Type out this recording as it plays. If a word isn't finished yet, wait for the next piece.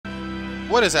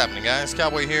What is happening, guys?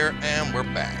 Cowboy here, and we're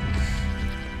back.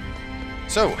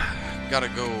 So, gotta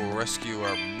go rescue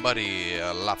our buddy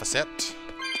Lafayette.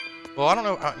 Well, I don't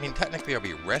know. I mean, technically, are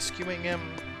we rescuing him?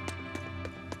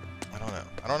 I don't know.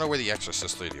 I don't know where the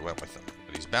exorcist lady went with him,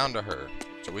 but he's bound to her.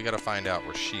 So we gotta find out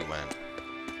where she went.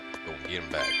 Go get him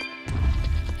back.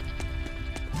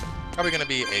 Probably gonna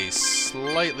be a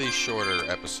slightly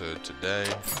shorter episode today.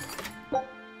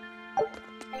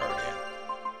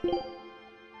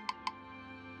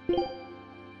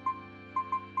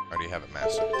 Already have it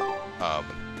mastered.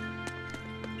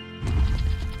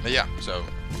 But yeah, so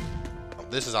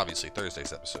this is obviously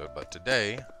Thursday's episode, but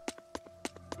today,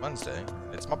 Wednesday,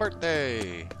 it's my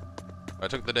birthday. I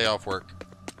took the day off work.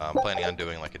 I'm planning on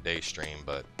doing like a day stream,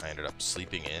 but I ended up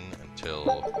sleeping in until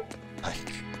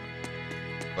like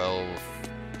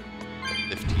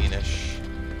 12:15ish.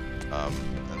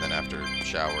 And then after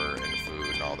shower and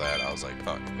food and all that, I was like,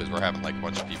 fuck, because we're having like a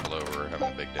bunch of people over,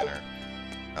 having a big dinner.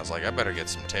 I was like, I better get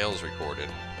some Tales recorded.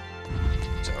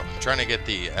 So, I'm trying to get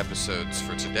the episodes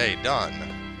for today done.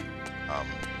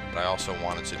 But I also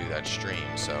wanted to do that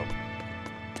stream, so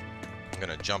I'm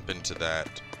gonna jump into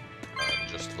that in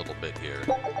just a little bit here.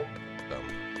 So,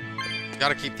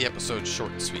 gotta keep the episodes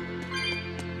short and sweet.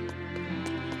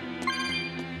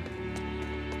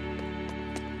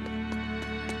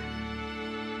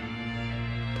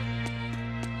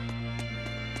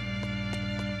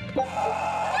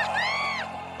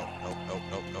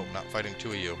 Nope, not fighting two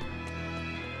of you.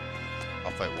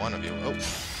 I'll fight one of you. Oh.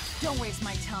 Don't waste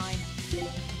my time.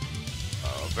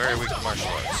 Very weak to martial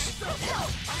arts.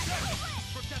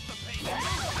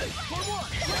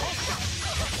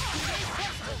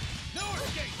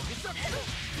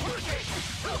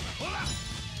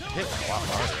 Hit a lot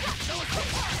harder.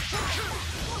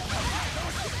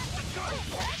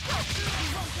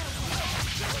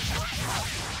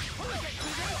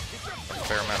 A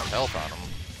fair amount of health on him.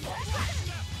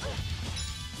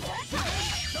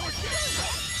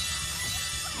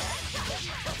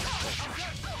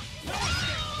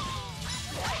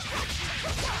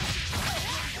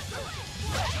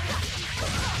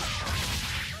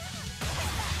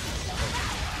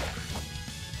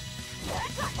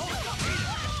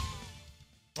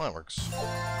 Well, that works.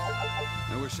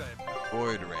 I wish I had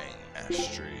Void Ring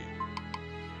Mastery.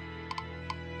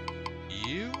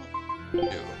 You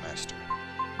do master.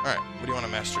 Alright, what do you want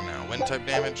to master now? Wind type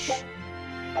damage?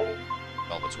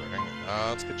 Velvet's wearing.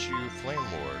 Let's get you Flame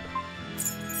Ward.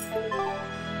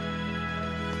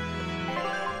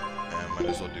 And might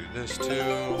as well do this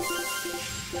too.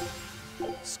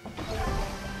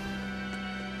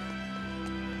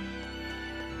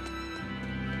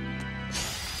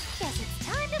 Guess it's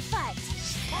time to fight.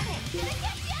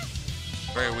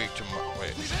 Very weak to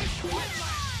wait.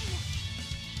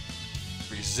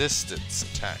 Resistance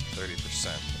attack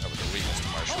 30%. That was the weakest to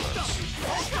martial arts.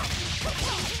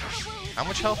 How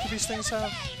much health do these things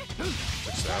have?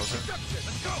 6,000.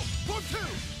 Let's go!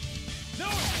 1-2! No!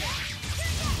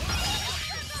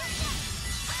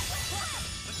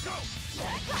 Let's go!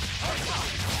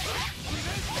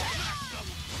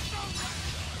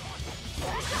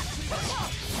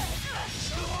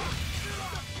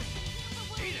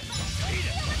 Eat it! Eat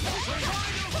it!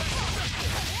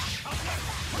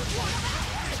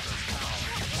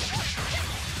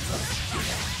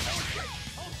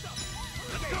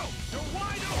 Let's go! You're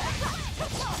wide open!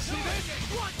 See this?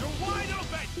 You're wide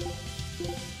open!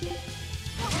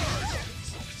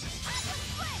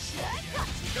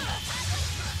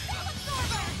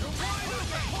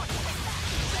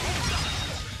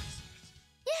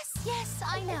 Yes,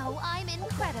 I know. I'm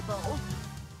incredible.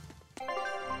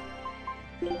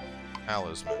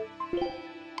 Talisman.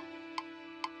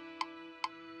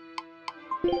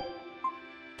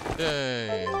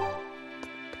 Yay!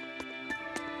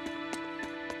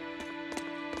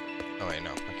 Oh wait,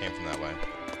 no. I came from that way.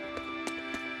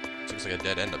 Looks like a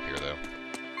dead end up here, though.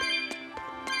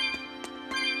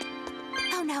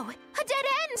 Oh no, a dead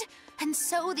end! And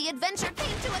so the adventure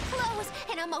came to a close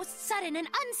in a most sudden and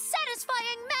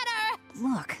unsatisfying manner!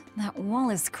 Look, that wall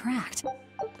is cracked.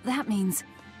 That means...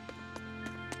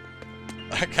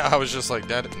 I was just like,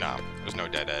 dead? No, there's no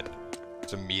dead end.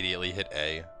 Just immediately hit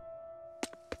A.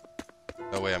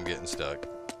 No way I'm getting stuck.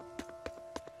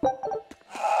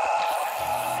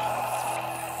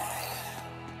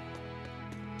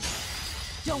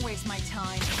 Don't waste my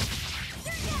time.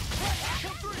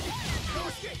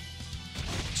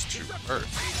 It's to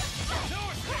Earth.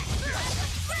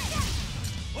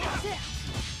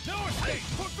 No escape!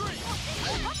 For 3!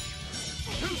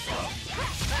 Too slow!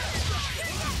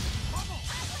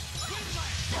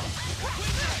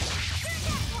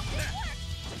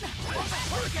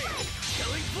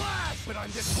 Killing flash! But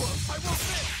I'm this close, I won't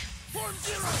miss! Form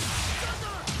zero!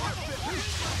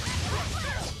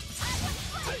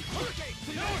 Hurricane!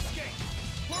 No escape!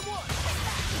 Form one!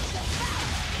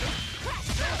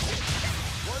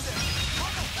 One down!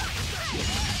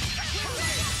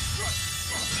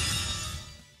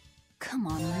 Come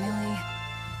on, really?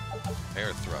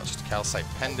 Air thrust. Calcite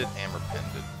pendant, amber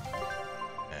pendant.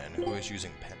 And who is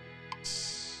using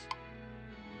pendants?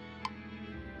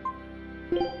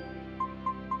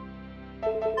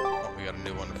 Oh, we got a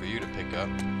new one for you to pick up.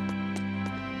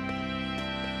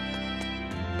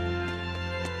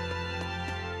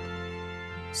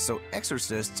 So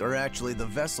exorcists are actually the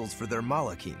vessels for their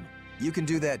Malakim. You can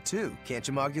do that too, can't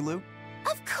you, Magilu?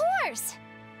 Of course!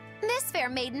 This fair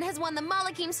maiden has won the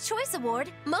Malakim's Choice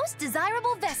Award, Most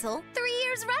Desirable Vessel, 3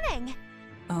 years running.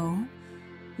 Oh?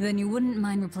 Then you wouldn't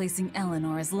mind replacing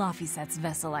Eleanor as Laphicet's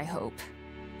vessel, I hope.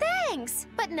 Thanks,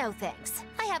 but no thanks.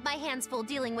 I have my hands full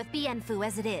dealing with Bienfu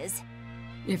as it is.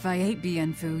 If I ate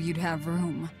Bienfu, you'd have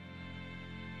room.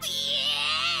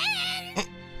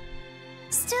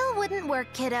 Still wouldn't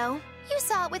work, kiddo. You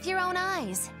saw it with your own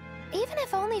eyes. Even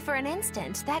if only for an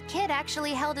instant, that kid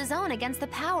actually held his own against the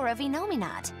power of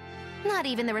Inominat. Not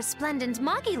even the resplendent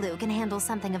Magilu can handle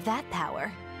something of that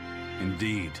power.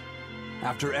 Indeed.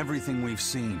 After everything we've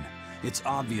seen, it's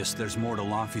obvious there's more to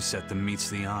Laphicet than meets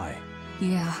the eye.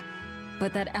 Yeah,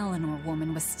 but that Eleanor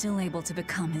woman was still able to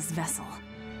become his vessel.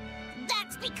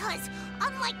 That's because,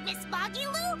 unlike Miss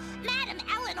Magilu, Madame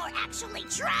Eleanor actually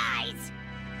tries!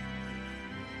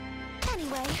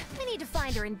 Anyway, we need to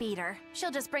find her and beat her.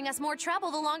 She'll just bring us more trouble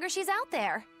the longer she's out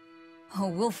there. Oh,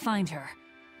 we'll find her.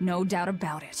 No doubt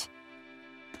about it.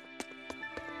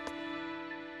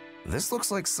 This looks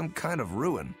like some kind of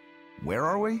ruin. Where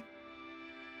are we?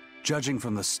 Judging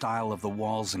from the style of the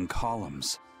walls and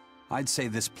columns, I'd say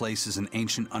this place is an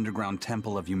ancient underground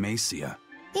temple of Eumacia.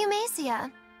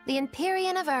 Eumacia, the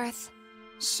Empyrean of Earth.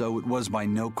 So it was by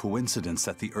no coincidence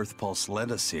that the Earth Pulse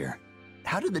led us here.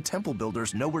 How did the temple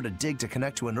builders know where to dig to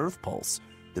connect to an Earth Pulse?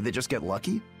 Did they just get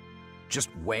lucky? Just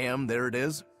wham, there it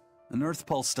is? An Earth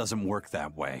Pulse doesn't work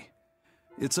that way.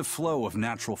 It's a flow of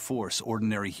natural force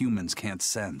ordinary humans can't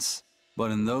sense.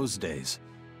 But in those days,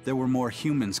 there were more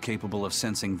humans capable of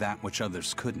sensing that which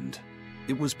others couldn't.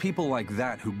 It was people like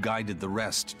that who guided the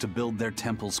rest to build their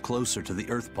temples closer to the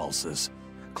Earth Pulses,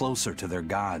 closer to their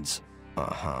gods.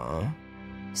 Uh-huh.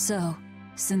 So,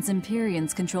 since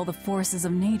Empyreans control the forces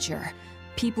of nature,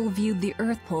 people viewed the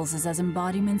Earth Pulses as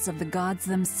embodiments of the gods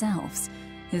themselves.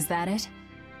 Is that it?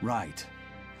 Right.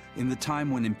 In the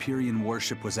time when Empyrean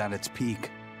worship was at its peak,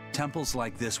 temples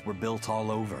like this were built all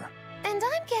over. And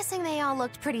I'm guessing they all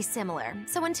looked pretty similar,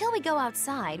 so until we go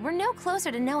outside, we're no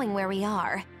closer to knowing where we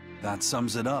are. That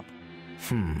sums it up.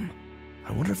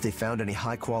 I wonder if they found any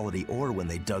high-quality ore when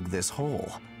they dug this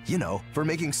hole. You know, for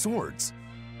making swords.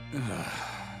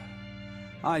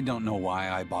 I don't know why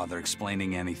I bother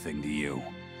explaining anything to you.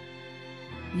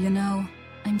 You know,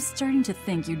 I'm starting to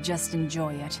think you just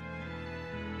enjoy it.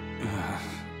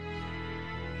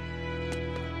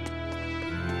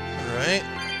 Alright.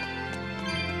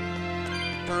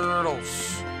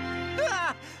 Turtles.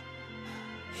 Ah!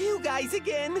 You guys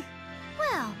again?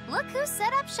 Well, look who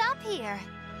set up shop here.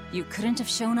 You couldn't have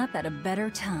shown up at a better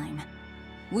time.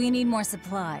 We need more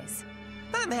supplies.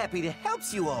 I'm happy to help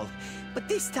you all, but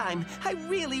this time I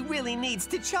really needs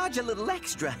to charge a little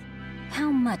extra.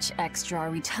 How much extra are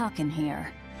we talking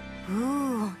here?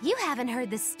 Ooh, you haven't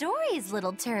heard the stories,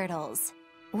 little turtles.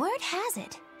 Word has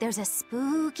it, there's a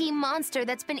spooky monster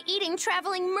that's been eating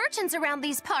traveling merchants around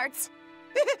these parts.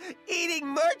 Eating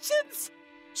merchants?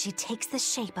 She takes the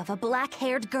shape of a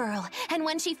black-haired girl, and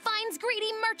when she finds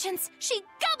greedy merchants, she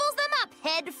gobbles them up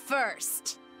head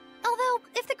first. Although,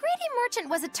 if the greedy merchant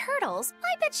was a turtle's,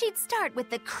 I bet she'd start with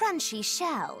the crunchy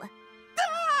shell.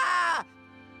 Ah!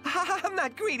 I'm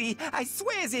not greedy, I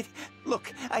swears it.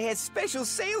 Look, I has special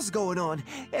sales going on.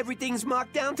 Everything's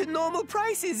marked down to normal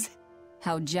prices.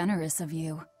 How generous of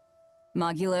you.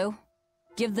 Magilu,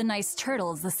 give the nice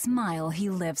turtles the smile he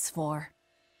lives for.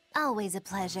 Always a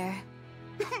pleasure.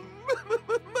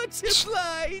 Much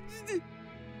obliged.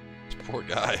 Poor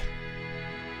guy.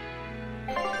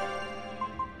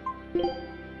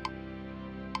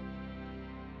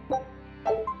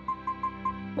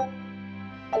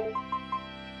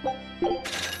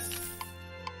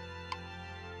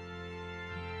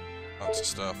 Lots of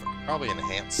stuff. I could probably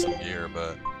enhance some gear,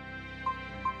 but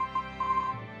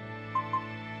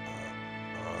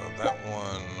that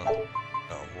one,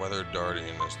 no, weather darting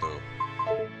is the.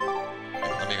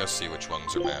 Let me go see which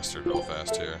ones are mastered real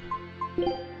fast here.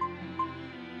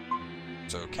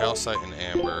 So calcite and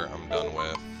amber, I'm done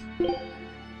with.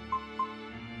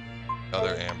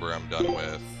 Other Amber I'm done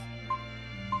with.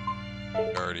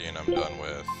 Guardian I'm done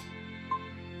with.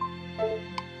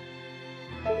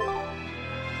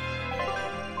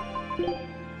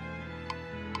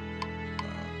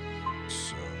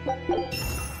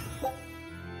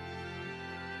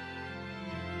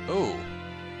 Oh!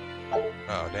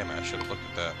 Oh, damn it, I should have looked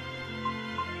at that.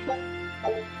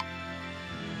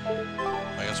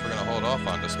 I guess we're gonna hold off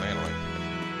on dismantling.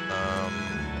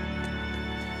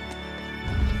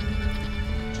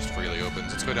 Just freely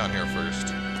opens. Let's go down here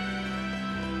first.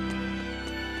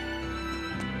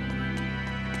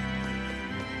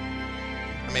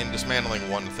 I mean, dismantling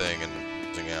one thing and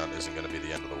losing out isn't gonna be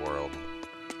the end of the world.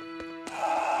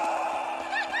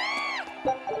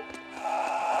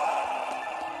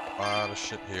 A lot of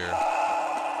shit here.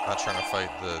 Not trying to fight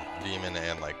the demon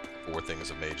and like 4 things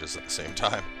of mages at the same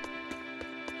time.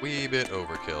 Wee bit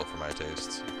overkill for my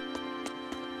tastes.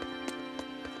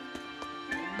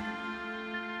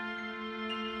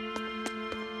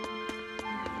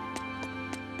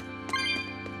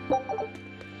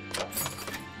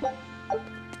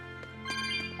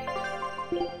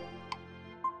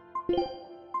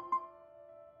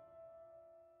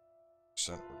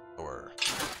 Or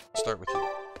start with you.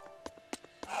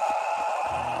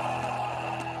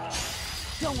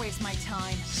 Don't waste my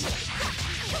time.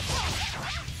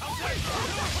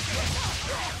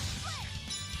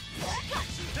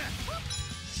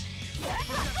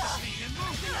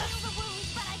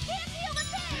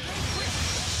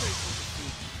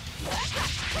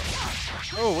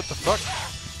 Oh, what the fuck?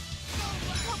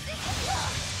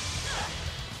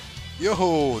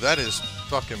 Yo, that is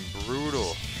fucking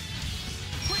brutal.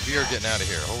 We are getting out of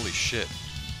here. Holy shit.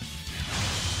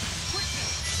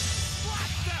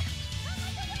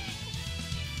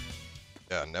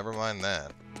 Yeah, never mind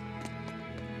that.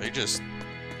 They just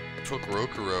took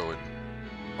Rokuro and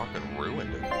fucking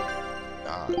ruined it.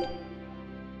 God.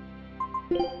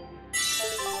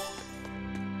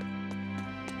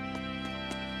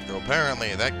 So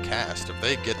apparently that cast, if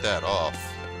they get that off,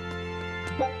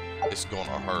 it's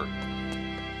gonna hurt.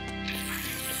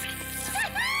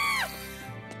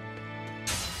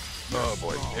 Oh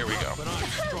boy, here we go. The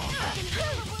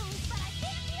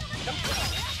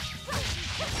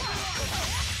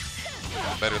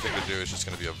better thing to do is just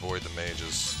going to be avoid the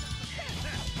mages.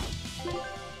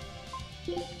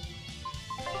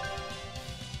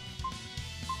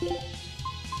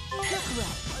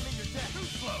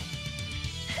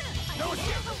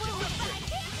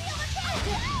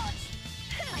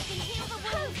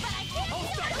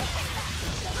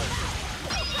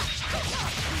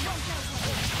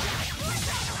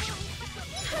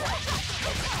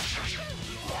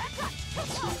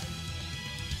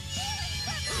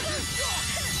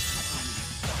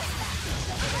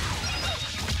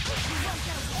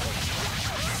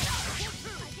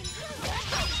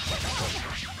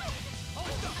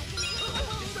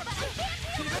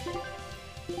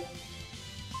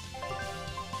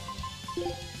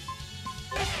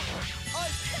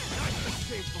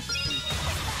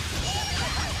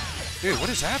 Dude, what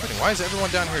is happening? Why is everyone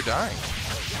down here dying?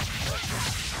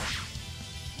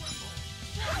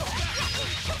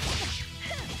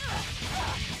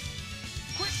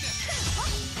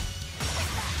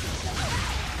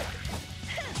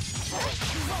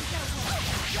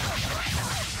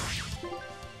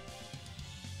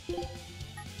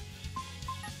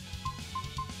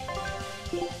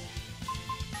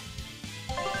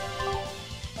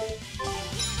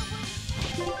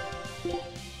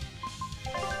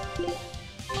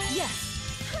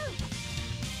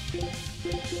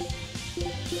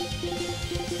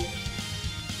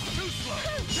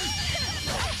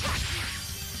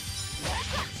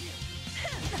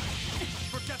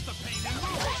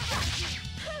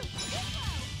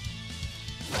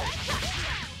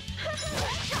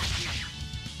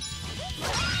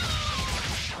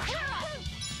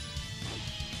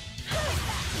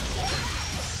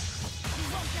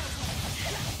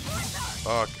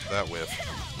 Fuck that whiff.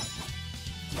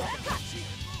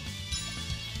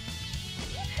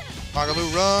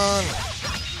 Magalu, run!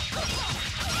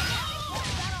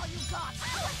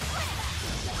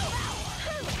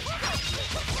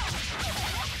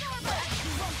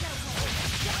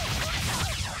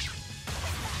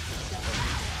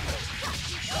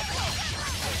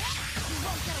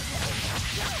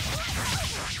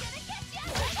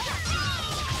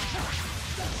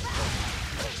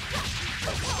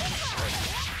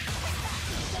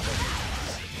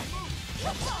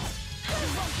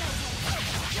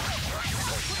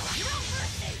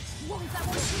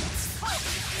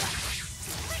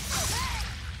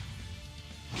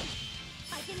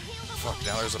 Fuck.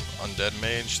 Now there's an undead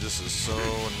mage. This is so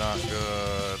not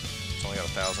good. It's only got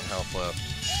 1,000 health left.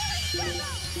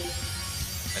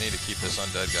 I need to keep this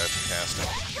undead guy from casting.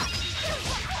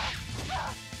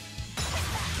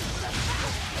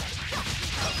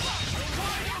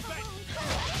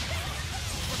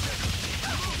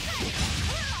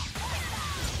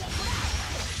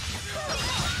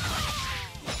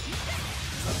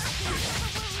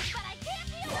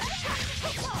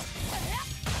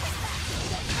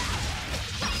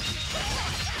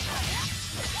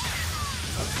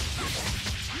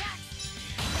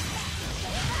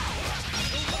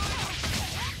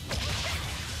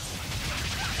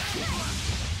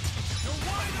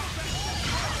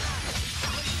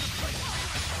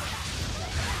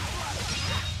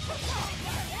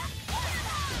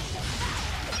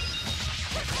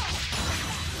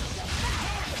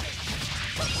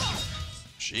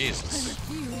 Jesus. I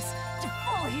refuse to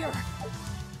fall here.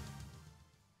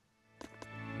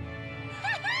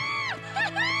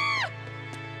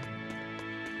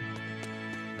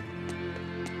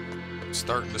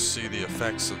 Starting to see the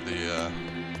effects of the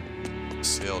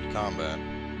scaled combat.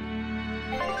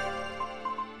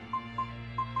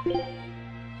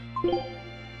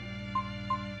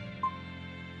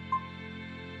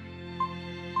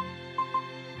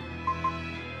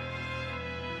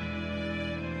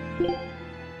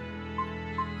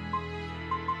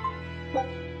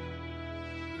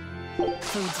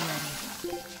 Food's ready.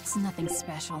 It's nothing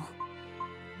special.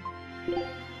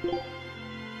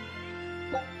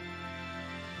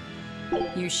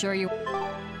 You sure you... Okay,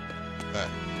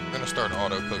 I'm gonna start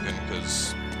auto cooking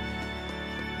because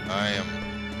I am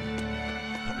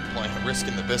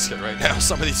risking the biscuit right now.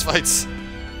 Some of these fights.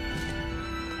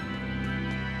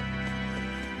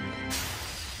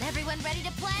 Everyone ready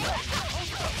to play?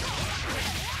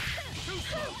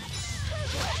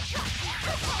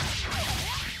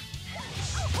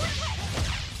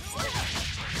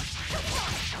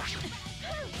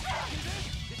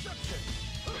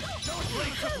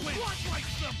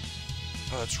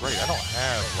 Oh, that's right. I don't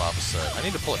have lava set. I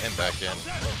need to pull him back in as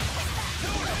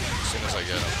soon as I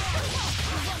get him.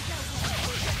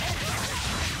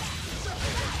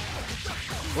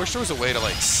 I wish there was a way to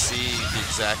like see the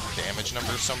exact damage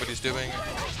numbers somebody's doing.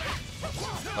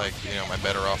 Like, you know, am I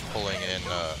better off pulling in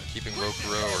keeping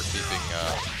Rokuro or keeping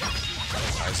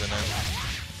Aizen in?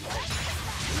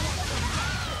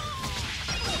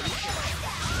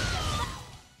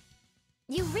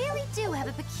 You really do have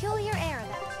a peculiar air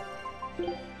about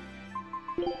you.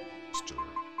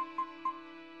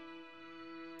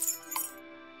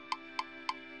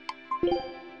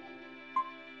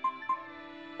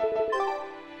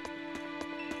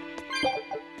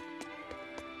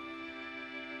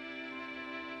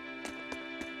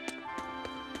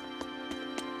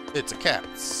 It's a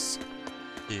cats.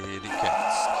 Kitty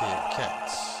cats. Kitty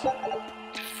cats.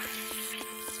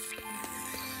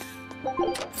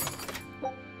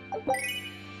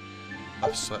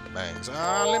 Up sweat bangs.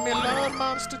 Ah, leave me alone,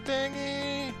 monster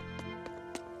thingy.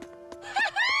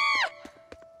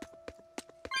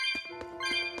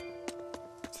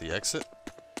 It's the exit.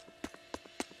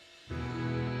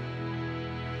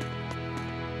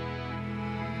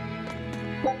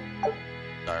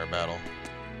 Dire battle.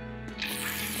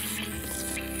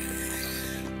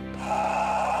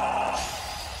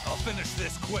 I'll finish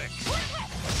this quick.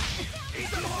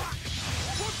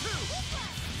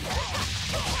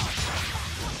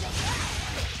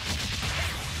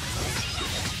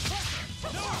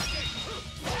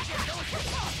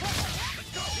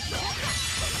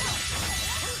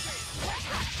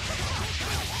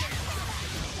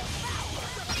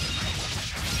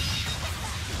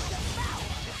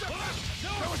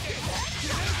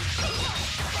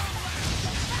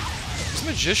 These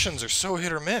magicians are so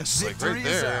hit or miss. Like right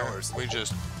there, we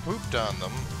just pooped on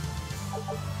them.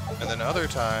 And then other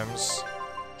times,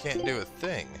 can't do a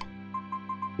thing.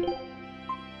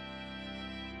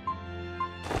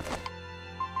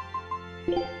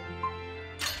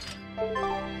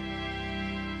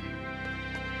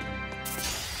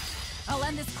 I'll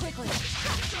end this quickly.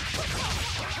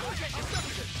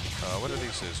 What are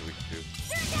these is weak to?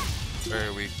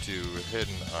 Very weak to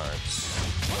hidden arts.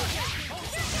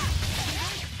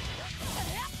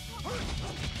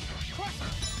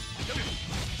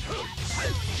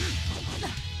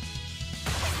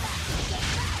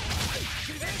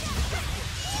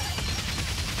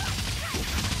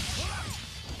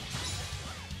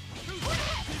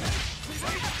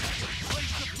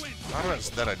 Not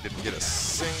that I didn't get a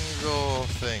single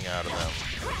thing out of them.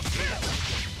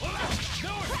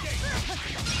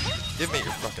 Give me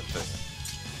your fucking thing.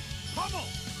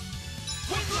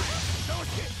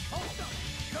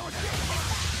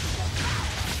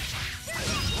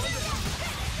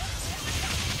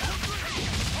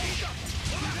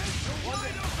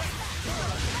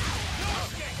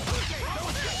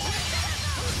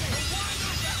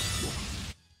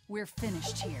 We're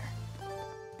finished here.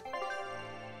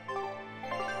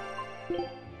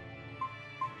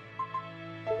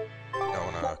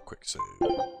 Going on a quick save.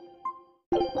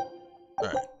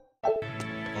 Alright.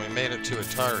 We made it to a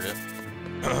target.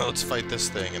 Let's fight this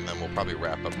thing and then we'll probably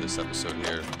wrap up this episode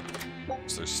here.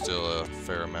 So there's still a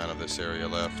fair amount of this area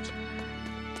left.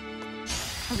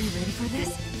 Are we ready for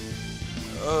this?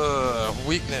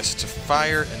 Weakness to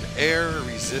fire and air,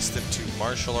 resistant to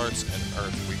martial arts, and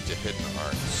earth, weak to hidden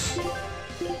arts.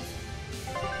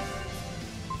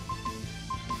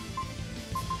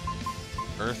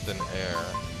 Earth and air.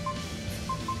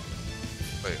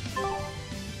 Wait.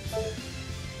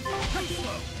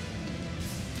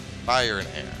 Fire and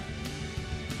air.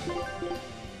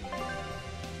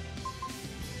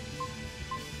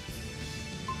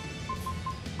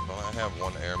 Well, I have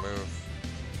one air move.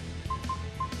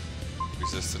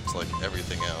 Resistance like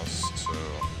everything else, so...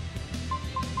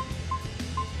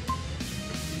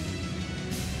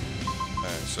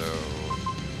 Alright, so...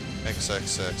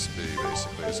 XXXB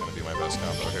basically is going to be my best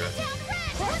combo here.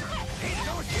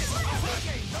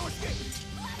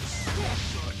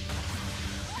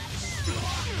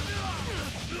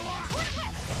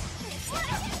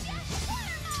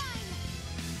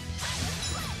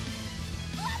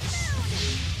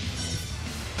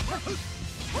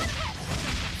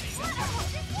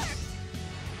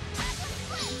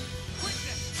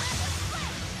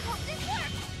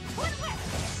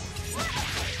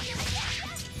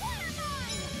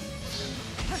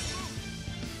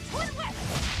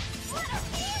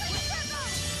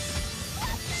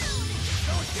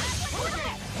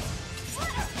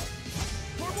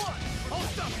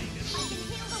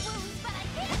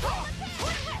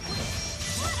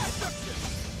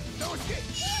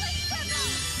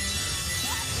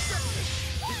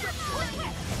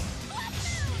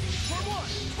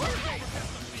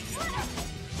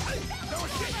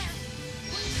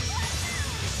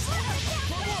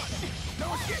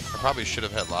 I probably should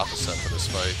have had Lapa set for this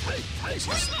fight. He's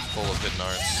full of hidden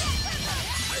arts.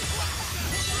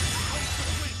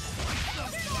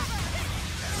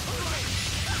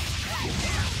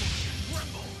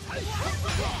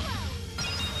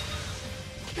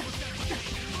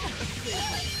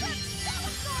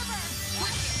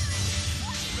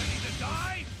 Ready to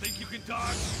die? Think you can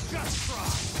dodge? Just try.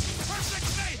 Perfect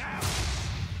mayhem!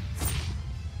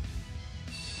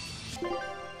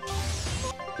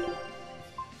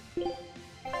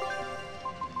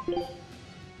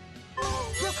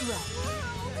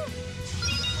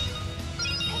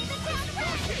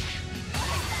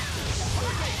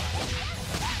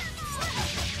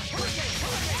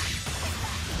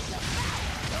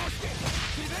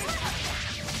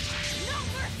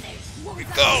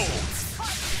 Go!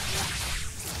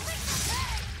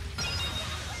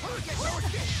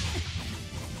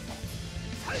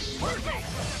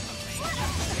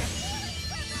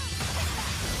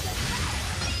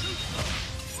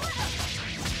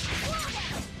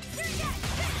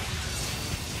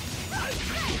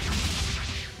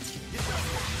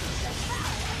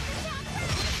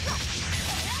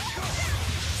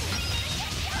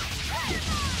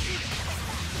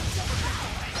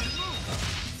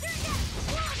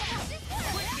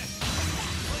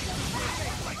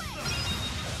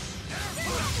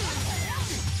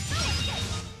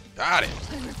 Got it!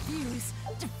 I refuse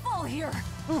to fall here.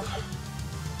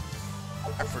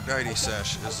 Aphrodite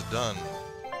Sash is done.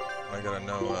 I gotta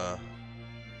know,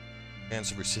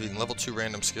 chance of receiving level 2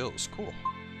 random skills. Cool.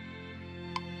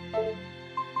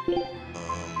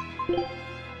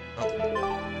 Oh.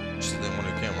 Just didn't want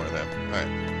to camera that.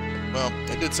 Alright. Well,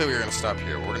 I did say we were gonna stop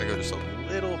here. We're gonna go just a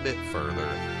little bit further.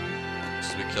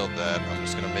 Since we killed that, I'm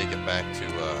just gonna make it back to,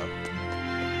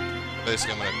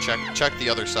 basically, I'm gonna check the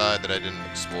other side that I didn't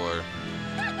explore,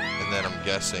 and then I'm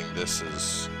guessing this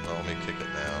is. Well, let me kick it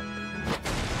now.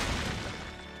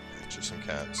 Picture some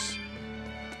cats.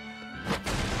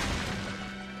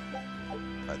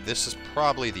 Alright, this is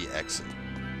probably the exit.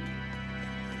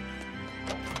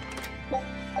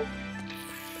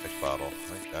 Big bottle.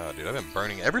 My God, dude, I've been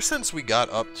burning ever since we got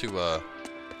up to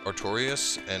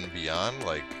Artorias and beyond.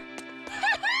 Like,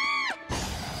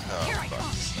 oh, fuck.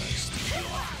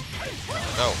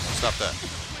 No, stop that.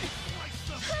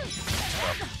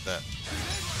 Stop that.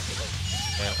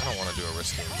 Man, I don't want to do a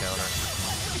risky encounter.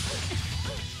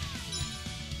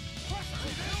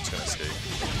 It's gonna escape.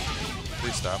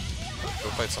 Please stop. Go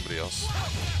fight somebody else.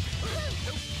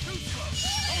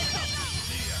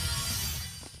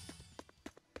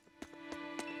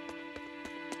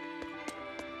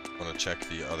 I'm gonna check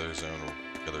the other zone,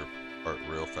 the other part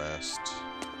real fast.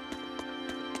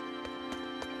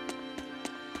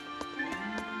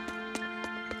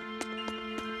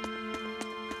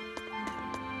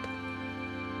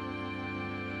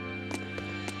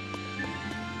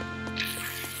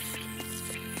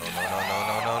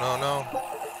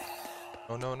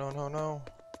 No.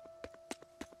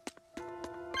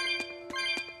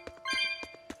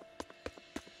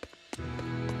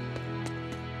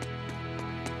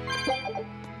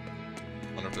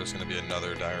 Wonder if there's going to be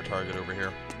another dire target over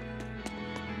here.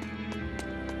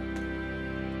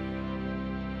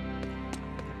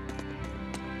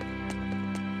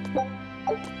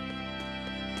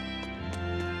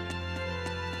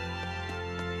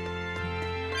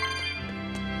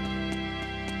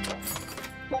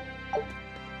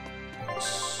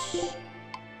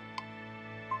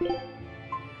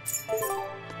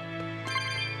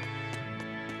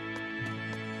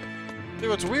 See,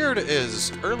 what's weird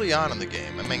is early on in the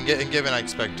game, I mean, given I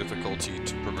expect difficulty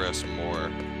to progress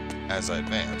more as I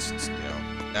advance, it's, you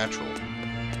know, natural.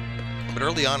 But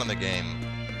early on in the game,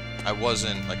 I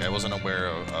wasn't aware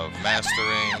of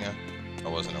mastering. I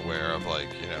wasn't aware of,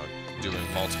 like, you know, doing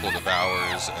multiple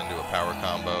devours into a power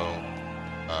combo.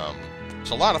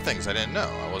 So a lot of things I didn't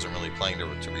know. I wasn't really playing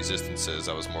to resistances.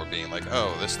 I was more being like,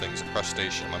 oh, this thing's a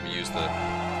crustacean. Let me use the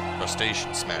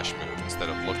crustacean smash move instead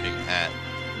of looking at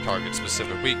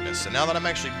target-specific weakness. And now that I'm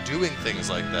actually doing things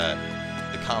like that,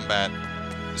 the combat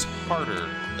is harder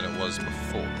than it was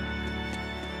before.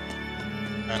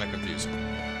 Kind of confusing.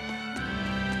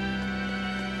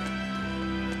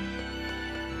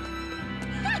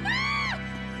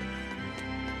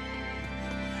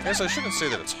 I guess I shouldn't say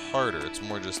that it's harder, it's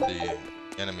more just the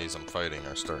enemies I'm fighting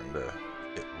are starting to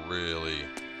get really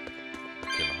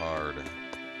freaking hard.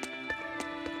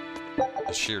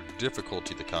 The sheer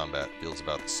difficulty of the combat feels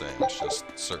about the same. It's just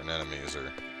certain enemies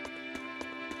are...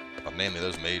 Well, namely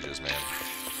those mages, man.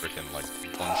 Freaking, like,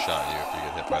 one-shot you if you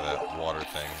get hit by that water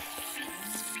thing.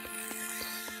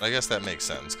 But I guess that makes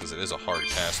sense, because it is a hard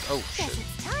cast. Oh, shit.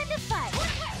 It's time to fight.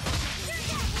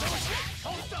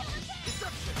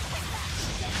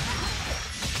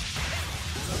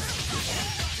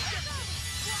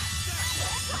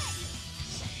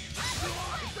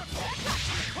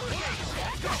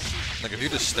 Like, if you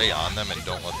just stay on them and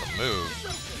don't let them move,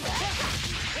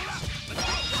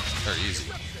 they're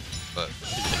easy. But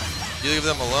you leave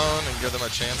them alone and give them a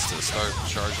chance to start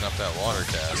charging up that water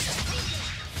cast.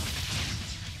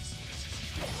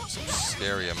 Some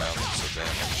scary amounts of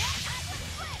damage.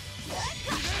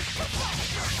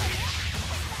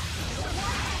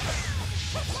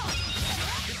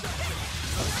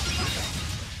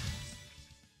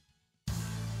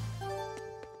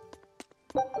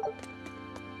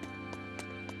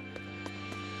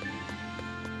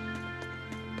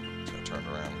 Turn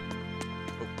around.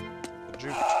 Oh, the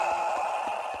juke.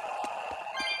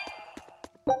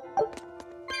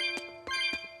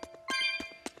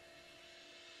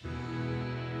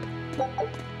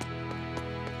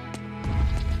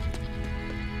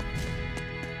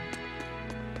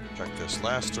 Check this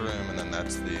last room, and then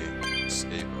that's the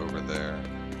escape over there.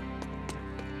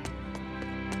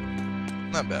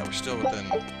 Not bad, we're still within...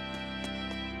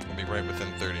 We'll be right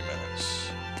within 30 minutes.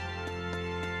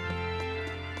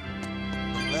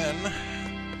 Then,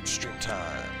 stream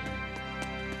time.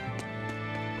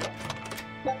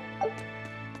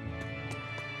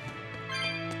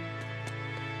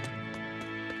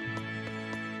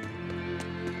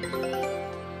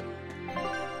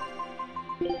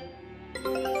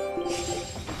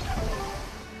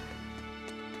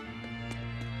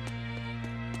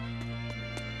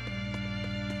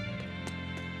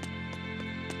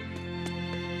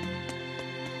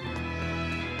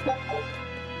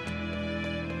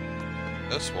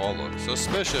 This wall looks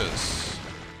suspicious.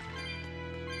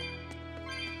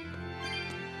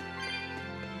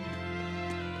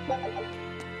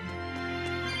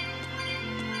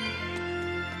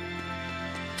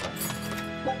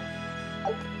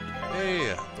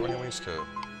 Hey, thorny waistcoat.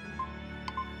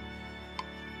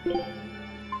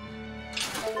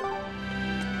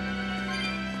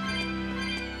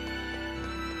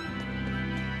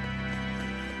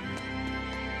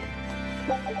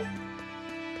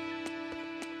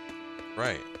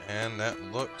 Right, and that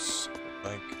looks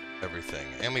like everything.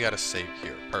 And we got a save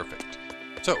here. Perfect.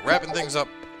 So, wrapping things up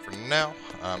for now.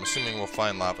 I'm assuming we'll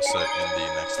find Lava Set in the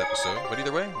next episode. But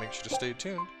either way, make sure to stay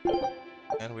tuned.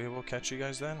 And we will catch you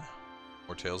guys then.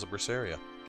 More Tales of Berseria.